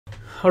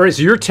All right,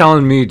 so you're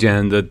telling me,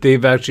 Dan, that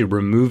they've actually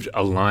removed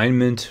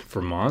alignment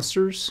for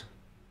monsters?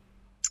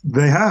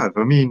 They have.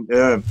 I mean,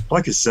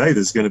 like I say,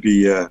 there's going to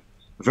be a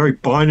very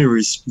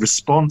binary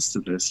response to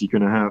this. You're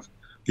going to have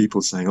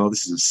people saying, "Oh,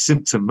 this is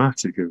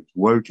symptomatic of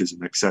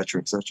wokeism,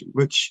 etc.,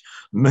 which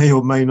may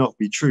or may not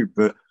be true.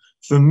 But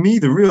for me,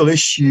 the real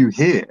issue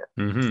here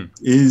Mm-hmm.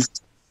 is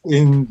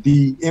in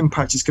the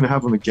impact it's going to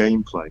have on the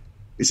gameplay.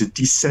 It's a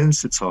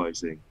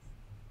desensitizing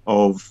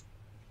of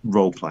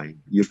role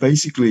playing. You're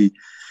basically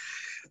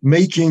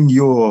making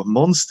your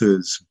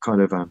monsters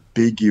kind of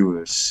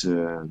ambiguous,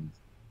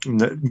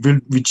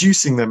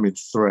 reducing them in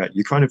threat.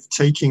 You're kind of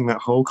taking that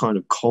whole kind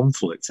of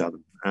conflict out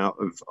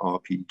of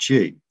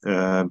RPG.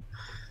 And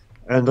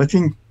I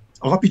think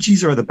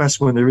RPGs are the best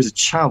when there is a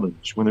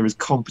challenge, when there is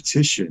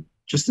competition,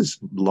 just as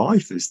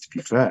life is, to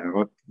be fair.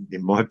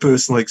 In my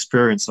personal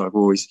experience, I've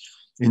always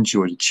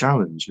enjoyed a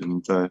challenge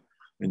and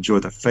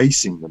enjoyed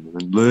facing them and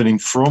then learning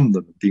from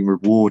them and being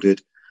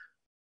rewarded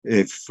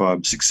if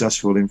I'm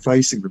successful in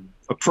facing them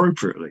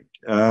appropriately.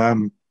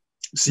 So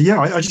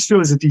yeah, I just feel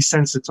there's a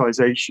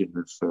desensitization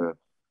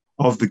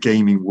of the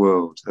gaming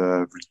world,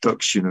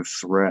 reduction of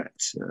threat,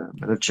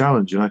 and a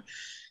challenge. And I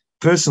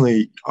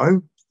personally,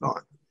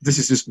 this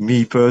is just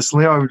me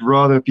personally, I would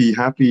rather be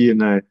happy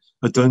in a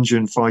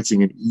dungeon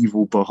fighting an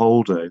evil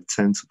beholder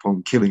intent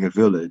upon killing a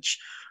village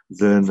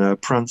than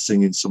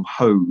prancing in some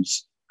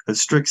hose at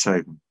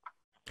Strixhaven.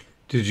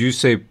 Did you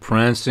say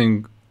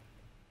prancing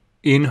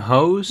in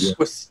hose?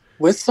 Yeah.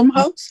 With some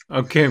hopes.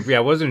 Okay, yeah,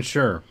 I wasn't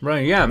sure.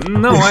 Right, yeah.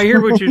 No, I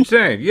hear what you're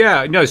saying.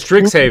 Yeah, no,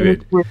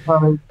 Strixhaven.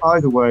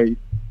 Either way,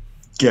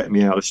 get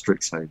me out of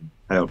Strixhaven,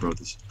 Hale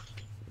Brothers.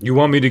 You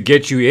want me to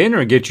get you in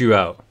or get you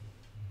out?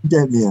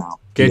 Get me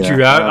out. Get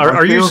you out?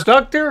 Are you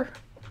stuck there?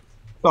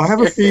 I have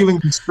a feeling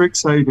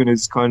Strixhaven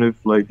is kind of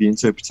like the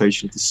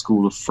interpretation of the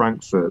School of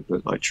Frankfurt,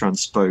 but like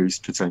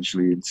transposed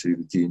potentially into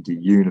the D&D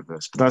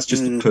universe. But that's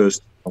just a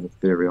personal kind of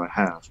theory I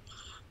have.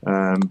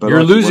 But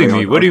you're losing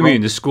me. What do you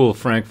mean, the School of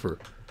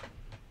Frankfurt?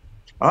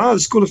 The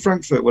School of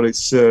Frankfurt. Well,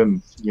 it's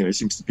it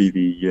seems to be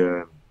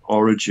the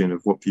origin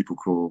of what people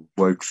call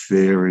woke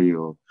theory,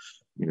 or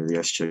the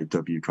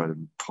SJW kind of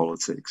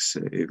politics.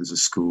 It was a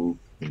school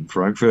in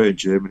Frankfurt, in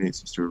Germany. It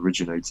seems to have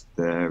originated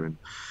there, and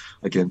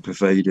again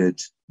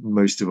pervaded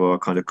most of our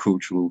kind of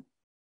cultural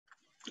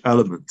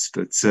elements.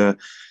 But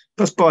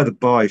that's by the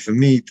by. For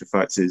me, the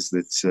fact is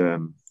that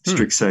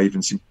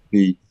Strixhaven seems to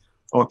be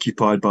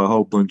occupied by a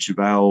whole bunch of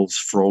owls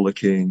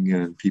frolicking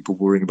and people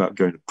worrying about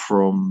going to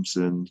proms,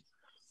 and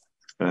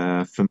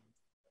for me,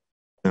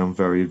 I'm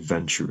very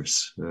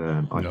adventurous.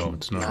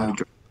 It's not.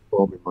 Go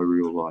prom in my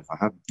real life. I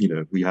have,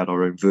 we had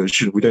our own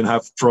version. We don't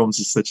have proms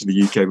as such in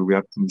the UK, but we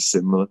have something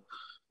similar,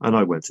 and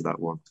I went to that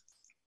one.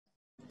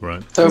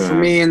 Right. So for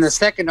me, in the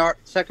second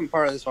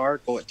part of this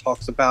article, it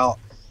talks about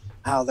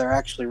how they're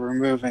actually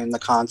removing the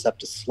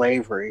concept of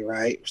slavery,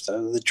 right?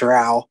 So the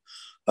Drow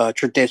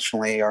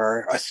traditionally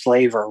are a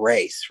slaver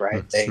race,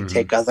 right? They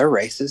take other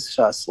races,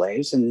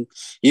 slaves, and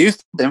use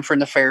them for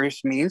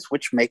nefarious means,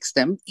 which makes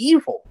them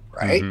evil,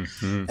 right?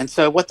 And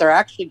so what they're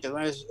actually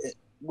doing is,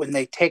 when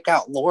they take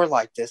out lore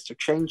like this, they're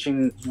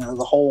changing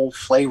the whole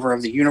flavor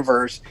of the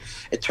universe.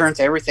 It turns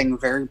everything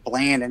very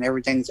bland and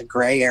everything's a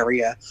gray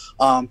area.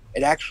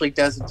 It actually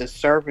does a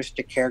disservice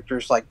to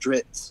characters like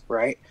Dritz,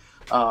 right?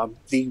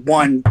 The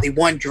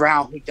one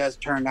Drow who does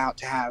turn out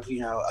to have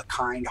a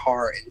kind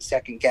heart and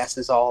second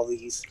guesses all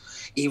these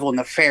evil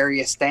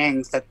nefarious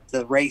things that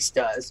the race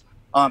does.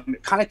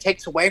 It kind of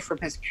takes away from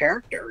his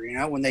character.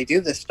 When they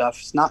do this stuff,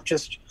 it's not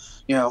just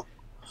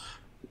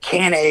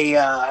can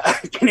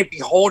a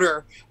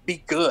beholder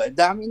be good?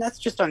 I mean, that's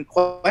just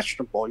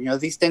unquestionable.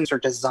 These things are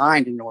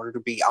designed in order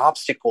to be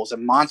obstacles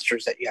and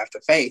monsters that you have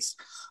to face.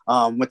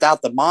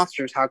 Without the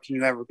monsters, how can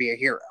you ever be a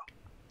hero?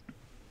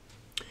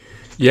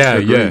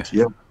 Yeah.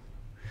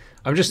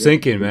 I'm just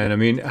thinking, man. I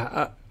mean,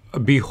 a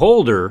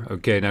beholder.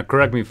 Okay, now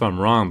correct me if I'm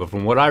wrong, but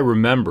from what I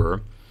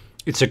remember,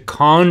 it's a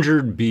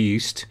conjured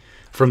beast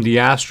from the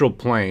astral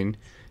plane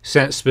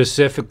sent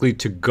specifically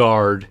to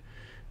guard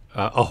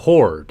a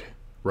horde,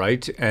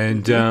 right?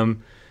 And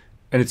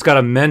it's got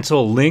a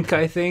mental link,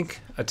 I think,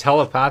 a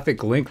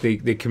telepathic link.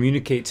 They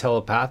communicate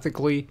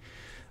telepathically.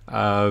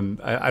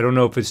 I don't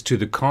know if it's to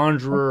the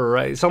conjurer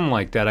or something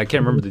like that. I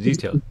can't remember the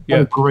details.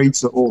 Yeah,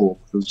 greater orb.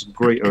 There's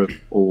greater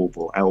orb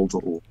or elder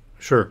orb.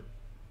 Sure.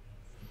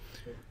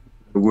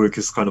 The work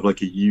is kind of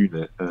like a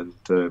unit, and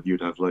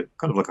you'd have kind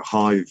of like a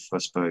hive, I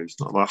suppose,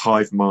 not like a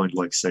hive mind,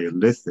 like say a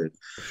Lithid.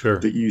 Sure.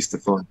 That you used to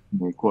find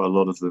quite a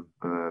lot of them,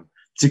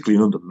 particularly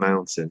in Under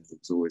Mountain. There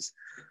was always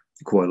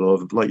quite a lot of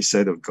them. Like you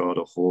said, they'll guard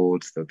a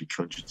horde. They'll be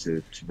conjured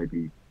to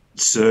maybe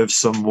serve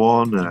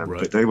someone.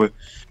 Right. But they were.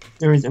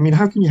 I mean,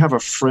 how can you have a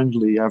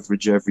friendly,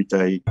 average,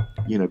 everyday,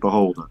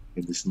 beholder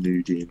in this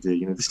new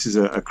D&D? This is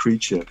a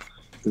creature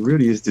that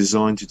really is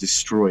designed to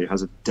destroy. It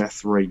has a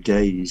death ray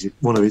gaze.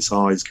 One of its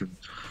eyes can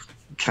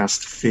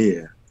cast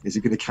fear. Is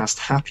it going to cast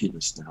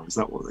happiness now? Is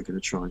that what they're going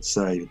to try and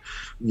say?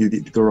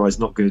 Their eye's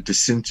not going to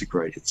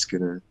disintegrate. It's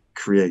going to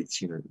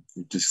create.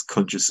 Just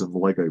conjure some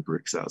Lego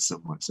bricks out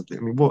somewhere. Something.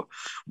 I mean,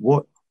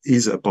 what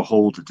is a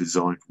beholder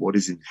designed? What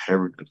is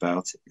inherent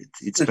about it?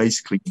 It's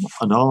basically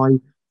an eye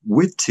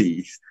with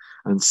teeth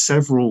and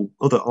several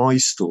other eye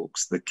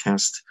stalks that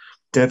cast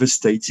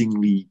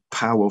devastatingly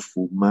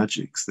powerful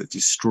magics that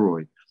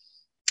destroy.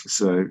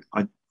 So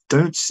I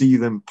don't see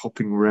them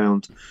popping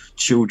around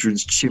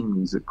children's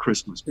chimneys at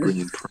Christmas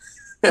bringing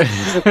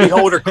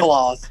beholder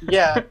claws.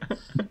 Yeah,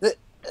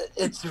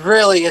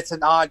 it's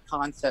an odd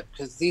concept,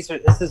 because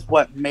this is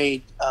what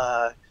made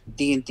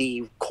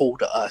D&D cool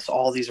to us,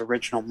 all these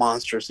original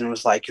monsters. And it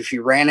was like, if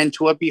you ran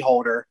into a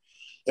beholder,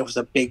 it was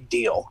a big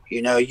deal.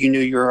 You know, you knew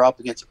you were up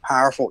against a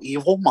powerful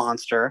evil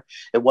monster.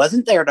 It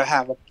wasn't there to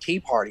have a tea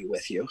party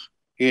with you,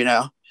 you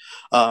know.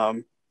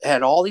 It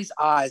had all these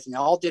eyes, and they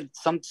all did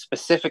some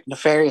specific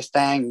nefarious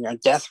thing, you know,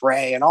 death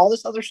ray and all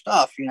this other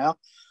stuff, you know.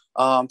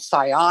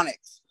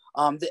 Psionics,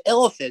 the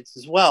illithids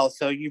as well.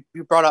 So you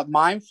brought up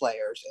mind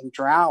flayers and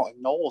drow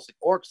and gnolls and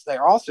orcs.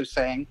 They're also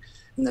saying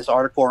in this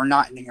article are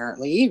not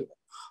inherently evil.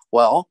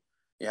 Well,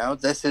 you know,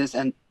 that's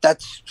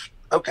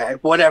okay,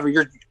 whatever.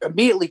 You're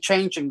immediately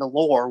changing the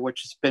lore,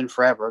 which has been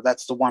forever.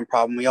 That's the one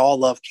problem. We all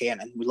love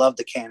canon. We love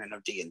the canon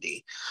of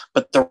D&D.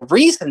 But the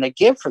reason they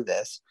give for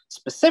this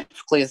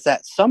specifically is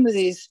that some of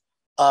these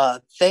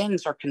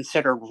things are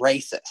considered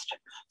racist.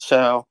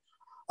 So,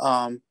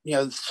 you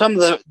know, some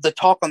of the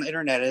talk on the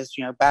internet is,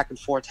 you know, back and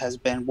forth has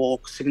been, well,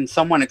 can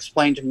someone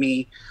explain to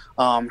me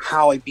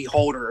how a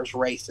beholder is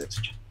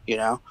racist, you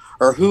know?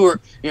 Or who are,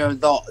 you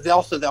know,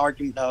 also the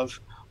argument of,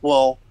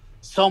 well,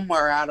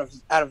 somewhere out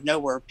of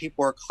nowhere,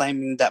 people are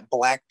claiming that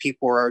black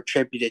people are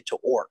attributed to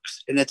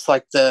orcs, and it's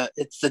like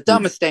it's the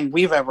dumbest thing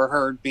we've ever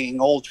heard,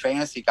 being old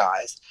fantasy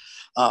guys.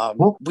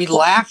 We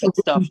laugh at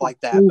stuff like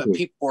that, but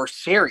people are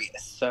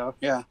serious. So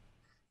yeah.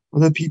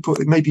 Other people,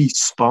 it may be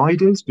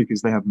spiders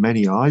because they have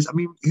many eyes. I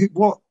mean,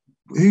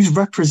 who's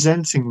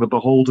representing the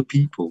beholder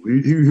people?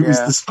 Who is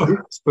the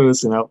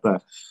spokesperson out there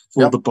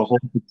for the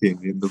beholder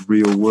king in the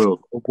real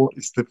world? Or what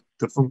is the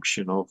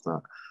function of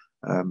that?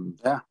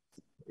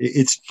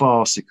 It's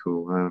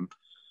farcical.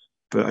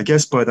 But I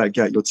guess by that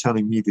gate, you're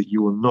telling me that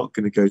you are not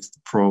going to go to the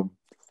prom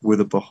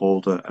with a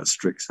beholder at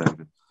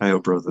Strixhaven. Hail,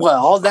 brother.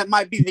 Well, that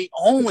might be the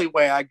only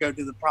way I go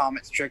to the prom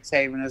at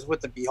Strixhaven, is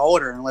with the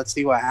beholder, and let's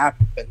see what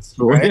happens.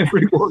 Right?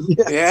 Everyone,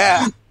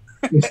 yeah.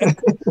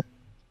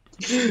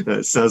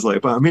 That sounds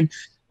like, but I mean,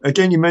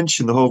 again, you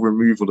mentioned the whole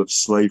removal of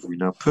slavery.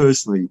 Now,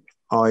 personally,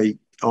 I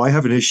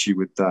have an issue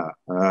with that.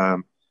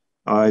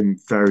 I'm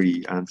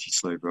very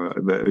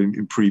anti-slavery.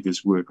 In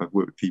previous work, I've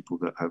worked with people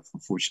that have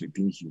unfortunately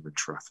been human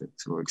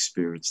trafficked or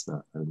experienced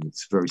that, and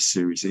it's a very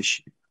serious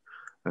issue.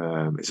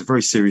 It's a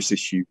very serious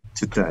issue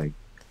today.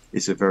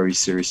 It's a very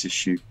serious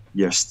issue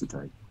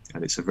yesterday,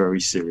 and it's a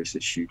very serious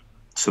issue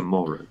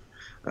tomorrow.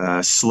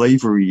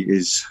 Slavery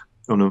is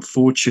an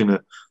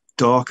unfortunate,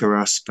 darker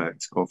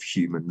aspect of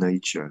human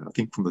nature. I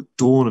think from the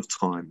dawn of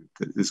time,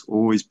 there's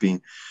always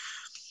been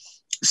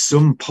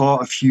some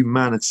part of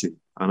humanity,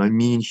 and I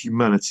mean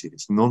humanity.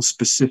 It's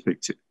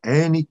non-specific to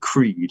any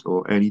creed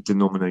or any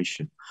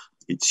denomination.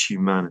 It's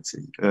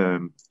humanity.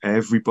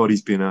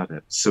 Everybody's been at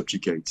it,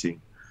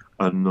 subjugating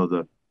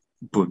another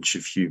bunch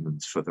of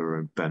humans for their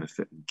own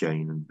benefit and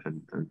gain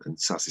and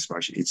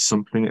satisfaction. It's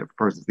something at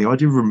present. The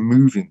idea of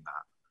removing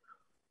that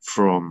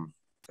from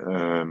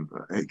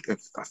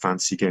a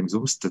fantasy game is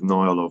almost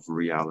denial of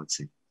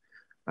reality.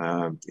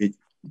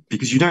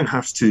 Because you don't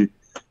have to.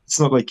 It's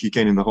not like you're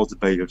getting the whole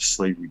debate of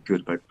slavery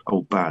good, bad.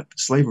 But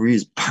slavery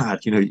is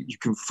bad. You know, you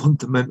can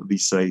fundamentally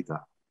say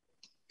that.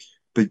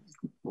 But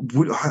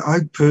I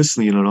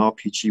personally, in an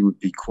RPG, would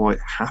be quite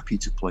happy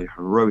to play a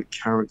heroic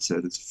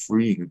character that's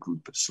freeing a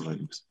group of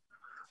slaves.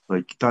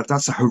 Like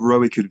that's a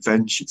heroic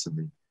adventure to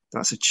me.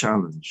 That's a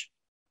challenge.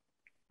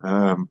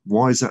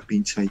 Why is that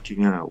being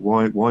taken out?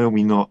 Why are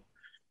we not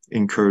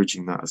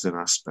encouraging that as an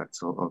aspect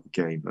of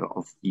game,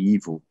 of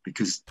evil?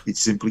 Because it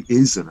simply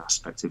is an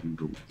aspect of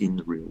evil in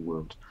the real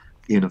world,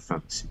 in a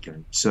fantasy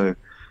game. So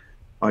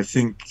I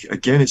think,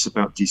 again, it's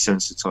about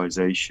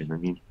desensitization. I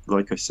mean,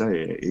 like I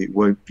say, it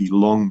won't be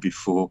long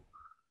before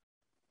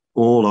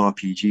all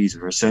RPGs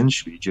are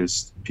essentially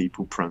just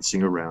people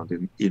prancing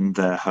around in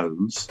their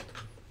hose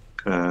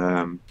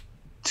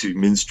to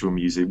minstrel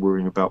music,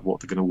 worrying about what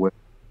they're going to wear.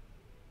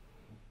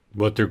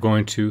 What they're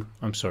going to,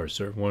 I'm sorry,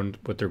 sir,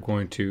 what they're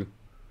going to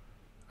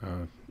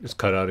is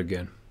cut out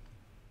again.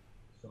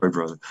 Sorry,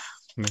 brother.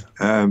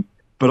 Yeah.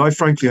 But I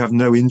frankly have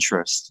no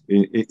interest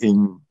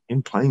in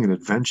playing an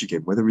adventure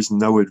game where there is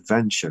no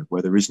adventure,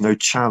 where there is no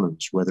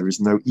challenge, where there is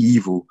no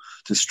evil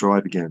to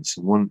strive against.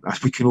 And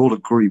as we can all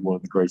agree, one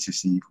of the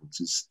greatest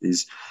evils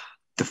is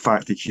the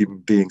fact that human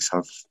beings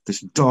have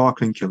this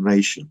dark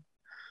inclination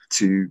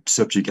to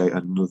subjugate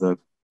another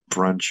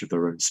branch of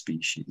their own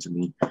species. I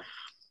mean,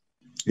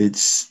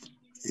 it's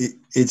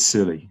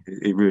silly.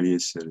 It really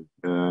is silly.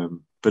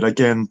 But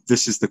again,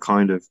 this is the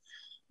kind of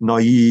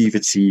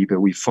naivety that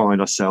we find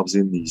ourselves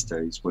in these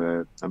days,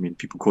 where, I mean,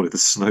 people call it the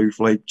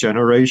snowflake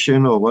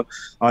generation or what.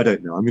 I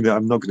don't know. I mean,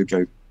 I'm not going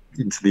to go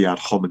into the ad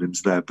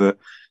hominems there, but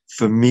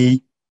for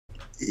me,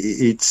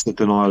 it's the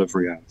denial of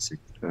reality.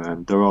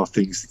 There are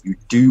things that you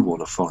do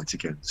want to fight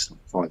against.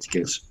 Fight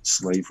against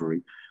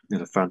slavery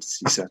in a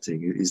fantasy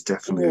setting is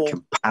definitely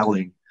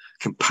a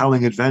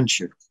compelling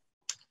adventure.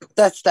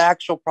 That's the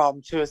actual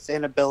problem too. It's the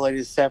inability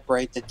to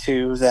separate the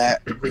two.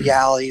 That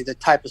reality, the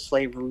type of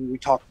slavery we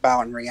talk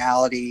about in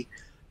reality,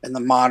 in the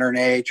modern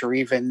age, or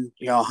even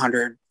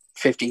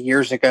 150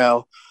 years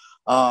ago,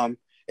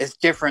 is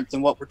different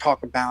than what we're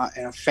talking about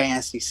in a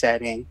fantasy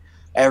setting.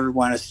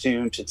 Everyone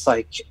assumes it's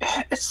like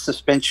it's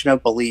suspension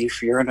of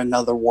belief. You're in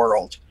another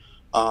world.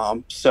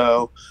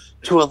 So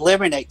to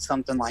eliminate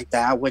something like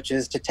that, which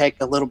is to take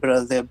a little bit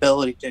of the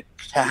ability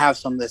to have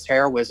some of this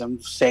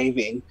heroism,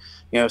 saving,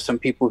 some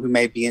people who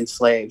may be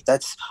enslaved.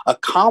 That's a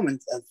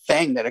common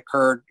thing that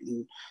occurred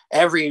in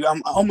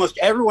almost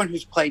everyone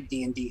who's played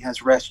D&D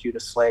has rescued a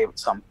slave at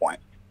some point,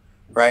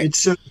 right?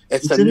 It's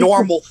a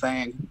normal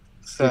thing.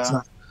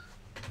 So.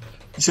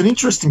 It's an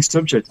interesting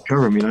subject to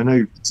cover. I mean, I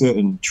know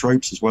certain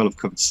tropes as well have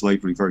covered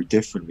slavery very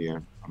differently. I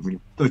mean,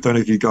 I don't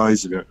know if you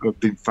guys have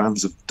been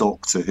fans of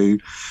Doctor Who,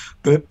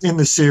 but in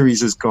the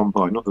series has gone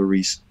by, not the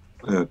recent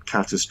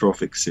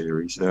catastrophic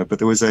series, but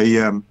there was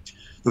a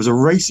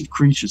race of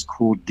creatures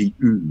called the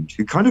Ood,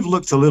 who kind of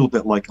looked a little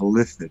bit like a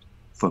Lithid,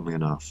 funnily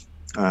enough.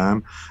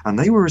 And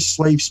they were a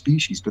slave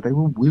species, but they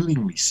were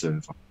willingly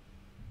servile.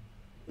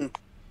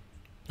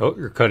 Oh,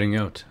 you're cutting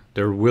out.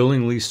 They're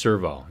willingly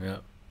servile, yeah.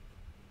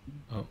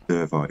 Oh.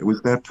 It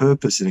was their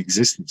purpose in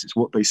existence. It's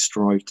what they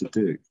strive to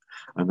do,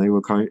 and they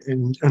were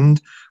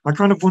and I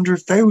kind of wonder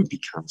if they would be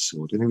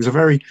cancelled. And it was a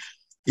very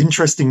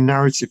interesting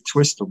narrative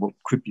twist on what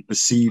could be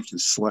perceived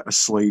as a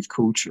slave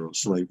culture or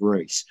slave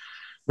race.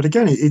 But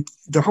again,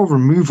 the whole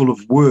removal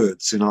of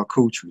words in our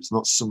culture is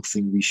not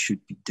something we should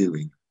be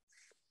doing.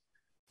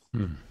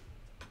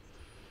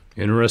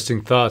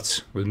 Interesting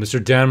thoughts with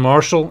Mr. Dan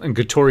Marshall and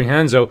Katori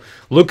Hanzo.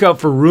 Look out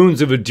for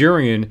Runes of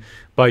Odyrion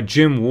by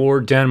Jim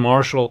Ward, Dan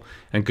Marshall,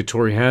 and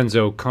Katori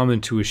Hanzo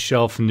coming to a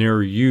shelf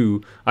near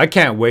you. I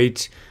can't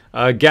wait.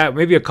 Gat,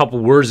 maybe a couple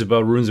words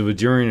about Runes of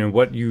Odyrion and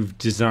what you've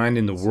designed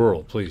in the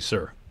world, please,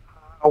 sir.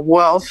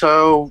 Well,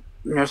 so,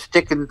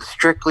 sticking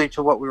strictly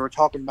to what we were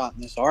talking about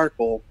in this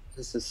article,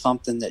 this is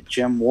something that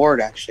Jim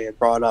Ward actually had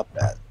brought up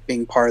at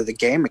being part of the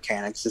game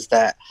mechanics, is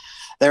that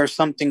there's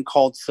something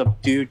called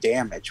subdue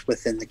damage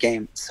within the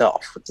game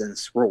itself, within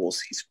its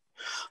rules. He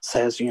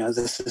says,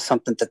 this is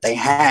something that they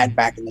had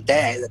back in the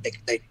day that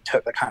they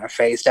took, kind of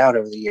phased out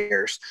over the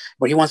years,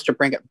 but he wants to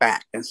bring it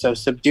back. And so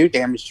subdue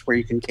damage is where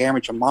you can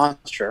damage a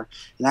monster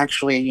and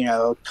actually,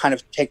 kind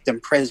of take them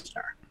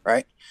prisoner,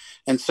 right?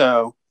 And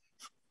so,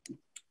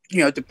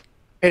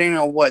 depending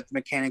on what the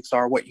mechanics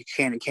are, what you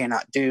can and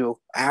cannot do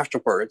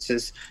afterwards,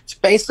 it's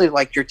basically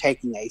like you're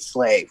taking a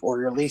slave, or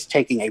you're at least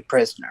taking a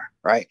prisoner,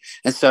 right?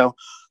 And so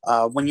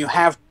when you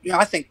have,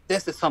 I think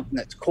this is something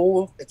that's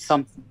cool. It's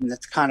something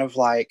that's kind of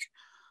like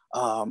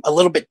a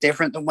little bit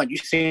different than what you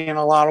see in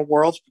a lot of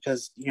worlds,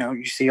 because,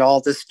 you see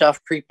all this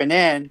stuff creeping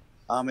in.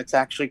 It's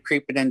actually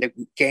creeping into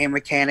game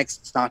mechanics.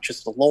 It's not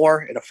just the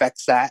lore. It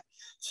affects that.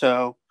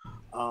 So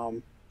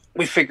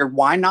we figured,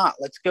 why not?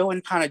 Let's go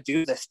and kind of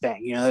do this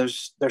thing.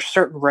 There's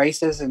certain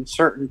races and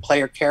certain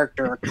player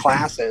character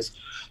classes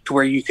to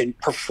where you can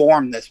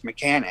perform this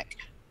mechanic.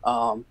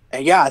 And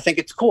yeah, I think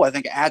it's cool. I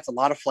think it adds a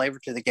lot of flavor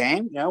to the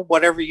game.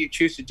 Whatever you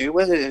choose to do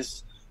with it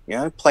is,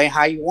 play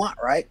how you want,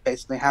 right?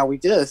 Basically how we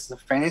do this is a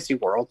fantasy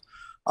world.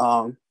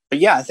 But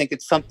yeah, I think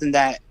it's something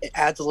that it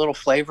adds a little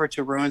flavor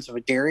to Ruins of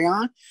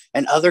Odyrion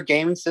and other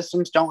gaming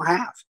systems don't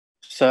have.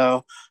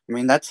 So, I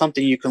mean, that's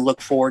something you can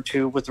look forward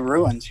to with the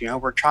Ruins.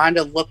 We're trying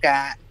to look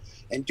at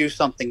and do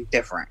something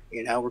different.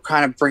 We're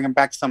kind of bringing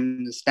back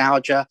some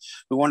nostalgia.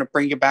 We want to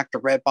bring you back to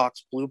red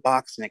box, blue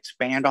box, and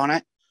expand on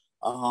it.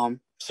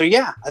 So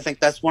yeah, I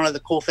think that's one of the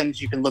cool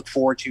things you can look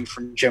forward to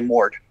from Jim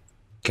Ward.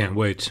 Can't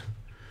wait.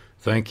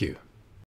 Thank you.